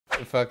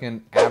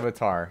fucking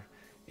Avatar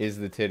is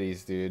the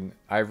titties, dude.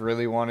 I've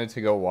really wanted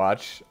to go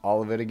watch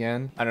all of it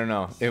again. I don't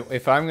know.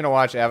 If I'm gonna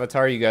watch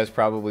Avatar, you guys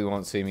probably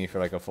won't see me for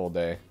like a full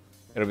day.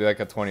 It'll be like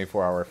a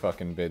 24-hour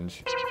fucking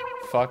binge.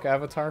 Fuck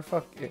Avatar,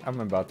 fuck.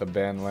 I'm about to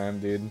ban Lamb,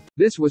 dude.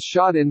 This was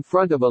shot in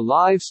front of a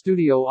live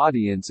studio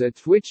audience at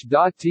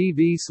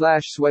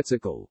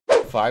twitch.tv/Sweatcicle.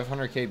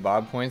 500k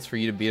Bob points for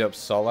you to beat up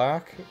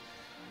Sulac?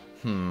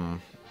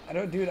 I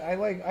don't, dude,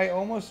 I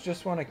almost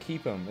just want to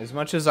keep him. As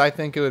much as I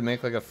think it would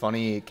make like a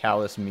funny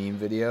Calus meme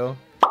video.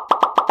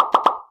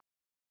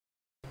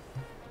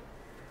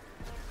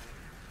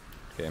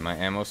 Okay, my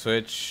ammo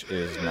switch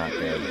is not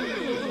good.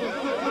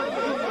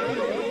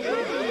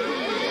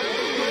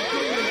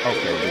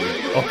 Okay,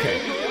 dude.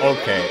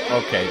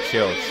 Okay,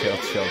 chill.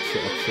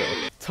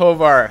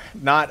 Tovar,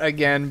 not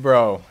again,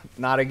 bro.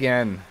 Not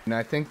again. And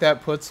I think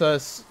that puts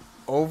us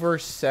over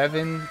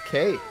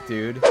 7k,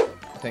 dude.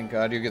 Thank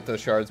God you get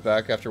those shards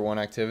back after one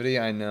activity.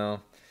 I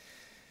know.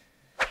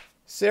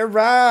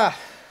 Sarah!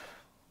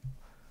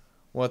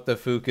 What the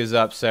fook is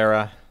up,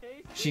 Sarah?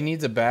 She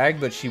needs a bag,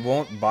 but she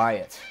won't buy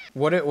it.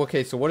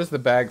 Okay, so what is the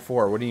bag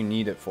for? What do you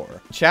need it for?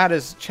 Chat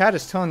is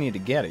telling you to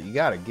get it. You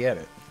gotta get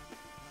it.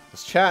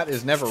 This chat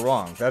is never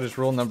wrong. That is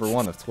rule number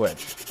 1 of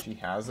Twitch. She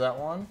has that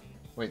one?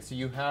 Wait, so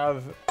you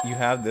have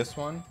this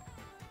one?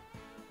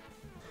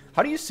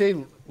 How do you say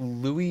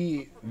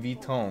Louis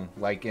Vuitton,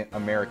 like in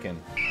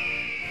American?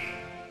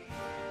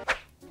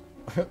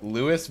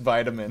 Louis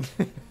Vitamin.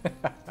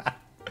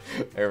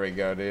 There we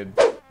go, dude.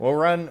 We'll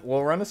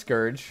run a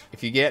Scourge.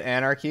 If you get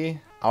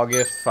Anarchy, I'll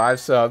gift 5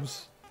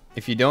 subs.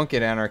 If you don't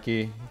get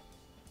Anarchy,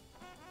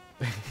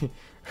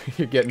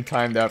 you're getting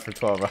timed out for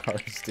 12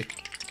 hours, dude.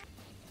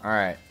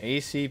 Alright,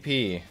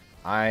 ACP.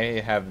 I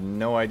have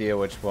no idea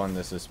which one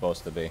this is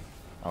supposed to be.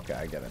 Okay,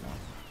 I get it now.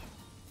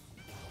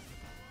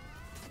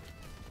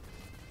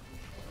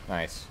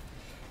 Nice.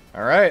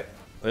 Alright,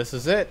 this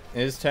is it.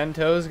 Is 10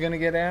 Toes gonna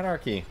get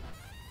Anarchy?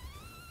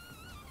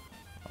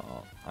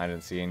 Oh, I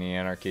didn't see any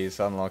Anarchies.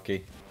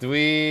 Unlucky. Do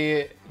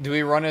we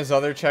run his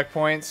other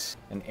checkpoints?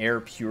 An air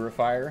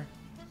purifier?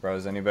 Bro,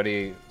 is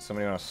somebody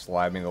wanna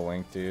slide me the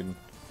link, dude?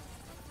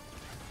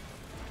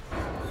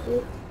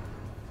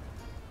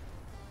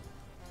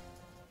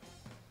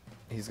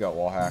 He's got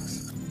wall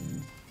hacks.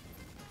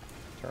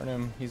 Turn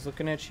him. He's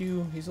looking at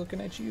you. He's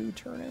looking at you.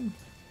 Turn him.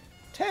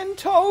 10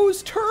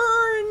 Toes,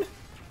 turn!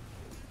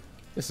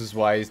 This is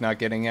why he's not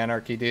getting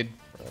Anarchy, dude.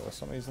 Bro,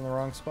 somebody's in the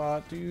wrong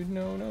spot, dude.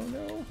 No.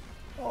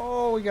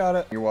 Oh, we got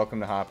it. You're welcome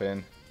to hop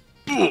in.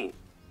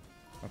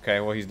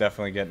 Okay, well, he's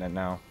definitely getting it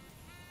now.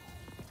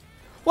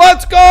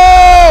 Let's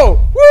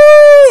go!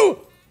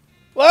 Woo!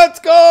 Let's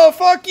go!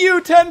 Fuck you,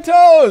 10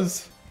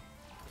 Toes!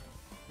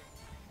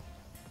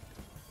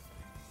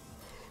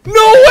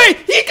 No way!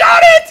 He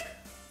got it!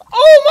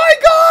 Oh my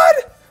god!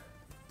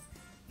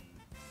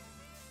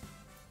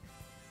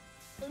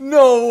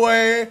 No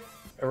way!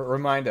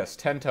 Remind us,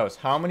 10 Toes,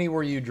 how many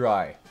were you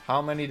dry?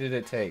 How many did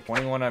it take?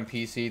 21 on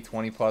PC,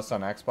 20 plus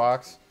on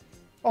Xbox?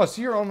 Oh,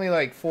 so you're only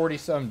like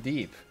 40-some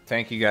deep.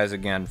 Thank you guys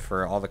again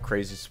for all the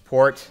crazy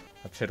support.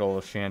 A chittle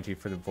shanty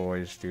for the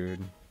boys,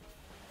 dude.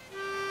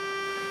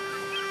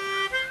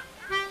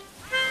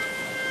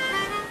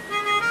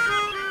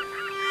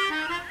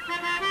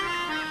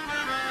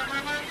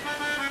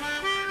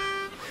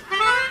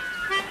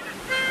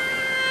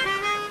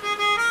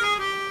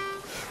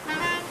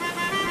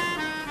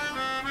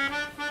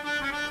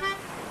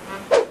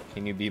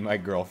 Can you be my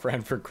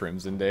girlfriend for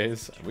Crimson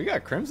Days? We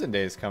got Crimson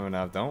Days coming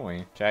up, don't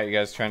we? Chat, you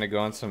guys trying to go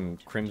on some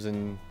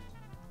Crimson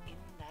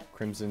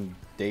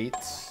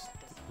dates?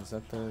 Is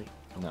that the...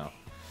 No.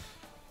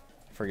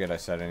 Forget I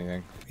said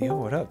anything. Yo,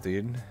 what up,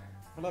 dude?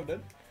 What up, dude?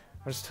 I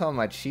was just telling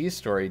my cheese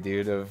story,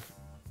 dude, of...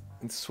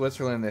 In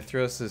Switzerland, they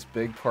threw us this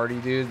big party,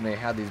 dude, and they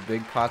had these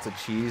big pots of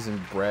cheese and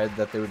bread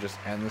that they would just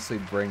endlessly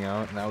bring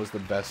out, and that was the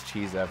best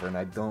cheese ever, and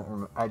I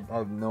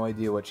have no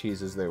idea what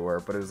cheeses they were,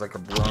 but it was like a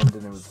blend,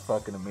 and it was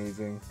fucking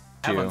amazing.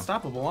 Have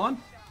Unstoppable on?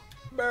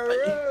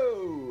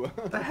 Bro!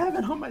 I have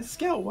it on my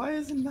scout, why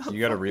isn't that?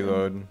 You gotta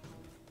reload.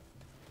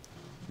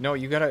 No,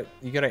 you gotta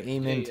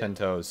aim in 10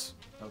 Toes.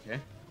 Okay.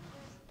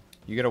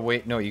 You gotta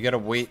wait, no, you gotta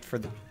wait for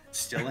the...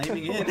 Still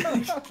aiming in.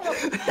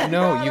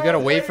 No, you gotta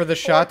wait for the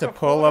shot to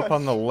pull up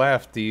on the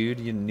left,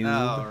 dude, you noob.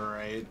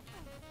 Alright.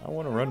 I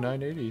wanna run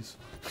 980s.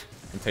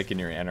 I'm taking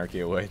your Anarchy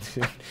away,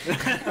 dude.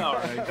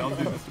 Alright, don't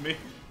do this to me.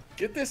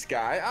 Get this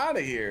guy out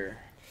of here.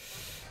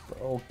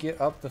 Bro,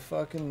 get up the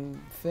fucking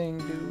thing,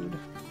 dude.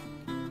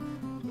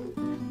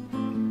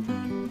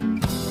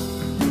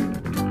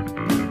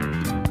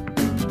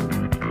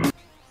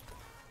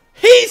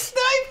 He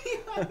sniped me!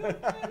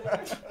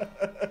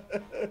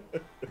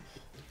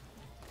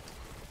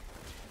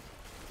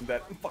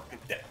 That fucking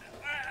dead.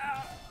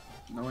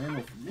 No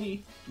ammo for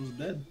me. It was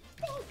dead.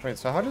 Wait,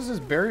 so how does this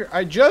barrier...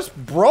 I just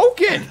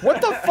broke it!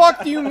 What the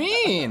fuck do you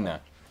mean?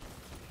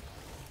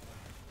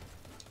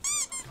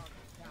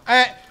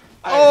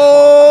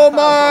 Oh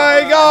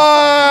my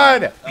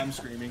god! I'm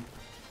screaming.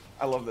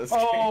 I love this game.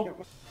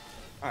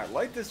 Alright,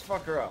 light this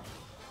fucker up.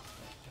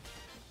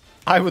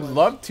 I would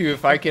love to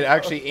if I could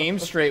actually aim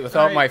straight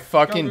without my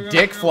fucking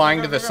dick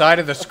flying to the side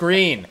of the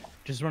screen.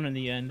 Just run in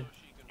the end.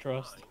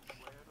 Trust.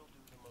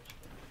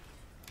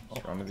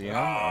 Run to the end.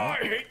 I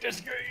hate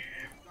this game.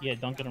 Yeah,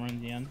 don't get run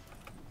in the end.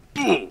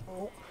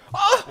 Oh!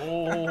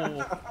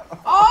 Oh.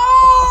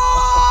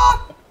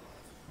 Ah!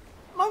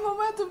 My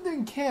momentum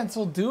didn't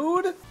cancel,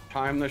 dude.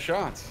 Time the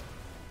shots.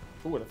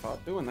 Who would have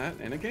thought doing that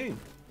in a game?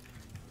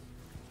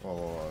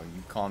 Oh,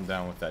 you calm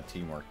down with that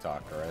teamwork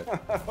talk, alright?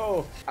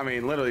 Oh, I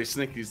mean, literally,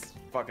 Sneaky's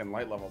fucking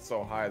light level's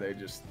so high they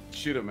just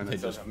shoot him and They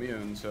it's just-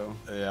 immune. So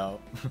Yeah.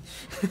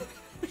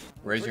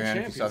 Raise your hand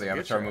if you saw the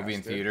Champions, Avatar get your movie in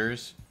ass, dude.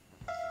 theaters.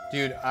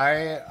 Dude,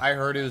 I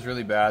heard it was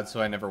really bad,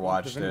 so I never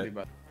watched Divinity, it.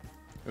 but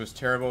It was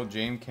terrible.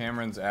 James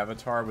Cameron's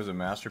Avatar was a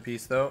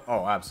masterpiece, though.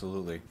 Oh,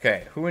 absolutely.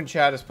 Okay, who in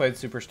chat has played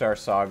Superstar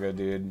Saga,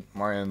 dude?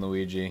 Mario and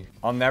Luigi.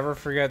 I'll never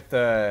forget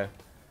the...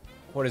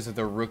 What is it?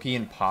 The Rookie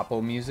and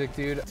Poppo music,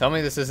 dude? Tell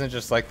me this isn't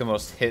just like the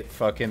most hit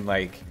fucking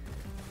like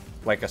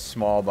a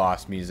small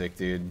boss music,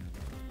 dude.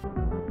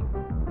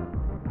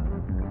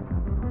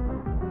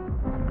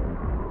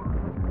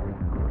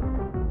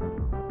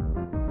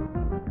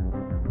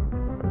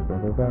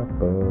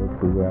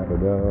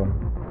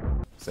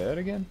 Say that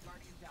again?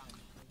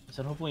 I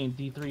said hopefully in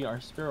D3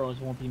 our sparrows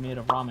won't be made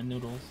of ramen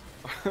noodles.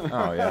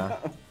 Oh, yeah.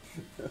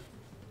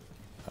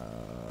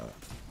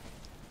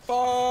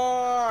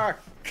 fuck.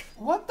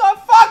 What the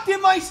fuck did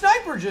my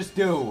sniper just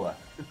do?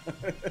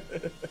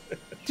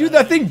 Dude,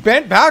 that thing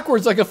bent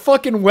backwards like a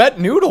fucking wet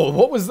noodle.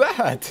 What was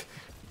that?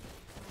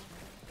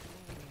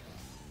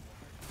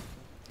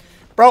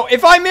 Bro,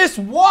 if I miss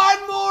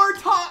one more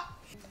time...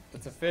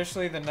 It's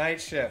officially the night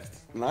shift.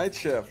 Night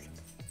shift.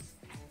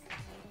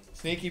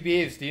 Sneaky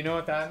Beeves, do you know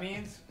what that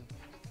means?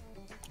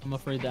 I'm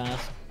afraid to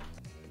ask.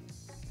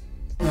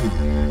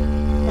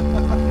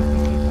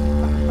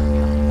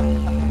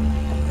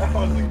 That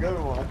was a good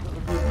one.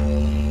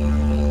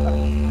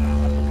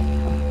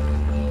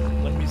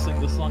 Let me sing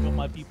the song of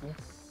my people.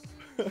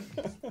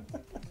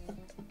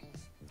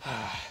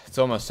 It's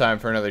almost time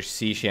for another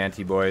sea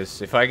shanty,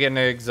 boys. If I get an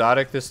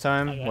exotic this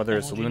time, I got whether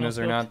it's technology Lunas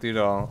or notebook. not, dude,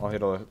 I'll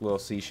hit a little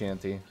sea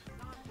shanty.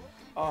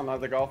 Oh,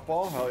 another golf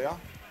ball? Hell yeah.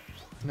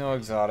 No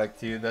exotic,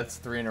 dude. That's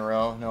 3 in a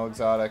row. No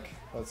exotic.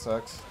 That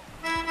sucks.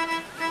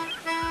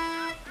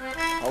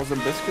 I was in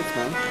biscuits,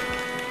 man.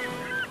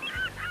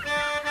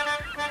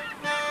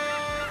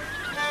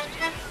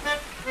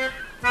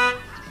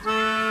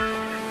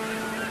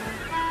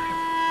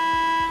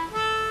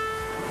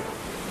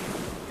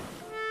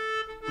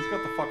 Who's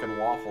got the fucking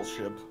waffle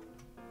ship?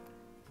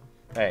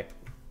 Hey,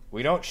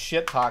 we don't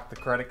shit talk the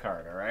credit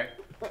card, alright?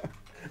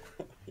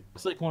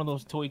 It's like one of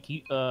those toy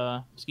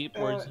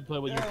skateboards you play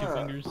with your 2 yeah.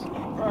 fingers.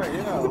 Right,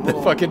 yeah. The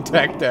little fucking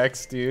tech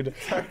decks, dude.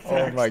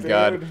 Oh my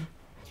god.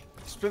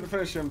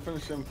 Finish him,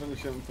 finish him, finish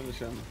him, finish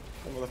him.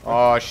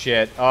 Oh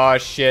shit. Oh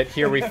shit.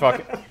 Here we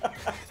fucking.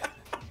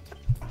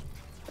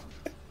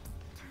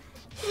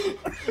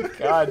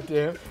 God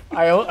damn.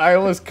 I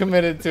almost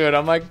committed to it.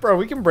 I'm like, bro,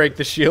 we can break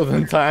the shield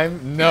in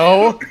time.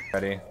 No.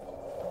 Ready.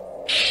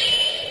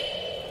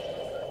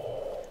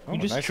 Oh, You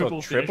just nice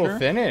little triple triple finisher?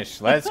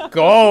 finish. Let's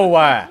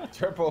go.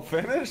 Triple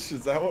finish?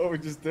 Is that what we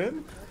just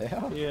did?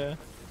 Yeah. Yeah.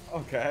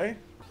 Okay.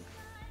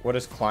 What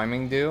does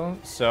climbing do?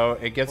 So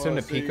it gets him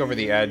to peek over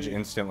the edge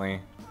instantly.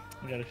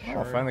 We got a Oh, I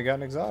shard. finally got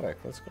an exotic.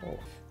 Let's go.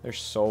 There's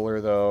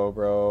solar though,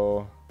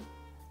 bro.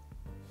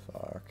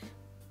 Fuck.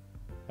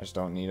 I just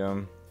don't need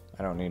them.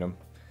 I don't need them.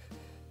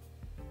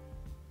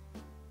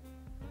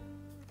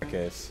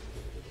 Case.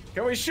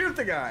 Can we shoot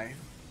the guy?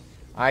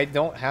 I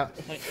don't have.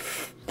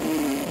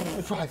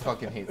 I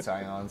fucking hate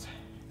Scions.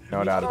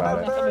 No doubt about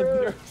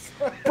it.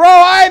 Bro,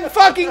 I'm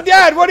fucking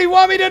dead. What do you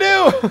want me to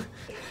do?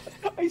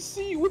 I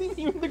see you. What are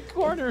you in the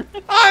corner?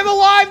 I'm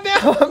alive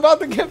now. I'm about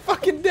to get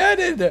fucking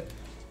deaded.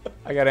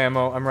 I got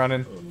ammo. I'm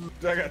running.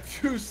 I got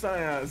 2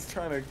 Scions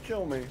trying to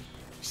kill me.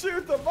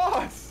 Shoot the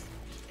boss!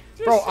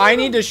 Just Bro, shoot I him.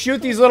 need to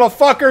shoot these little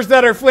fuckers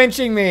that are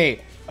flinching me.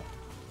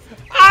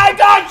 I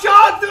got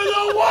shot through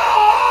the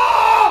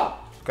wall!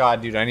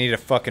 God, dude, I need to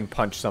fucking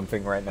punch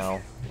something right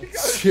now. You gotta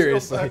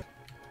Seriously.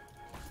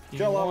 shoot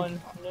Kill him.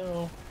 One.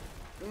 No.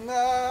 that. No,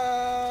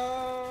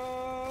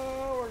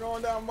 we're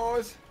going down,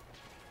 boys.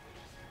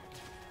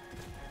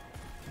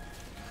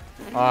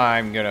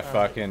 I'm gonna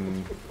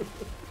fucking...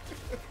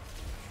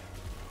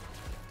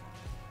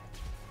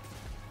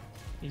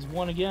 He's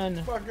one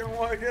again. Fucking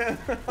one again.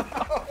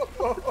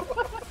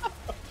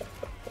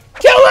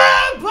 Kill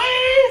him,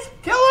 please!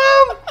 Kill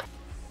him!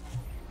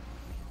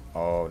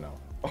 Oh, no.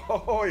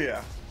 Oh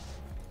yeah.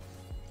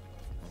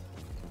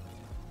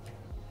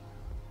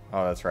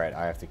 Oh, that's right.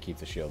 I have to keep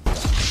the shield.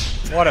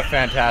 What a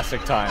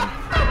fantastic time.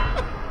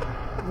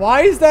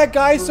 Why is that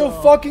guy so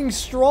fucking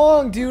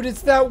strong, dude?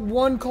 It's that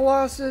one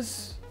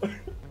Colossus.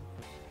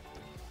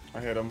 I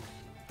hit him.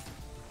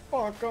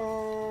 Fuck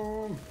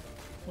him.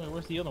 Wait,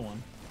 where's the other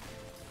one?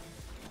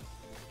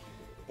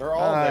 They're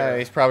all there.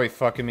 He's probably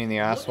fucking me in the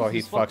ass What while is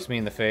he this fucks fucking- me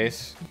in the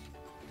face.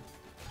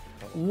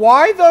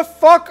 Why the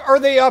fuck are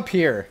they up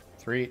here?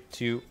 3,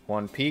 2,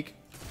 1, peek.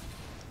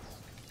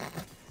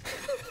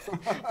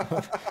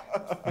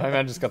 My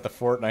man just got the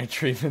Fortnite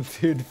treatment,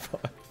 dude.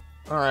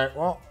 Alright,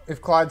 well,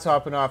 if Clyde's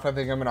hopping off, I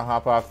think I'm going to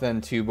hop off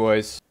then too,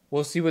 boys.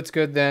 We'll see what's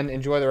good then.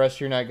 Enjoy the rest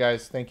of your night,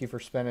 guys. Thank you for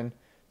spending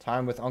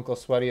time with Uncle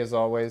Sweaty, as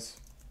always.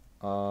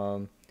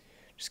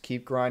 Just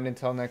keep grinding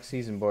until next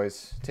season,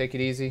 boys. Take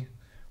it easy.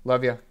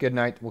 Love you. Good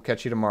night. We'll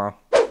catch you tomorrow.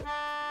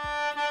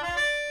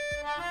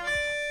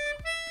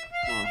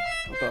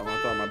 I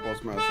thought my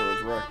postmaster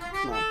was wrecked.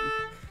 It's not.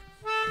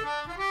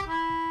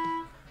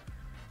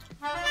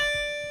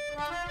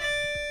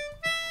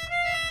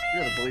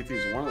 You gotta delete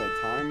these one at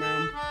a time,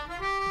 man.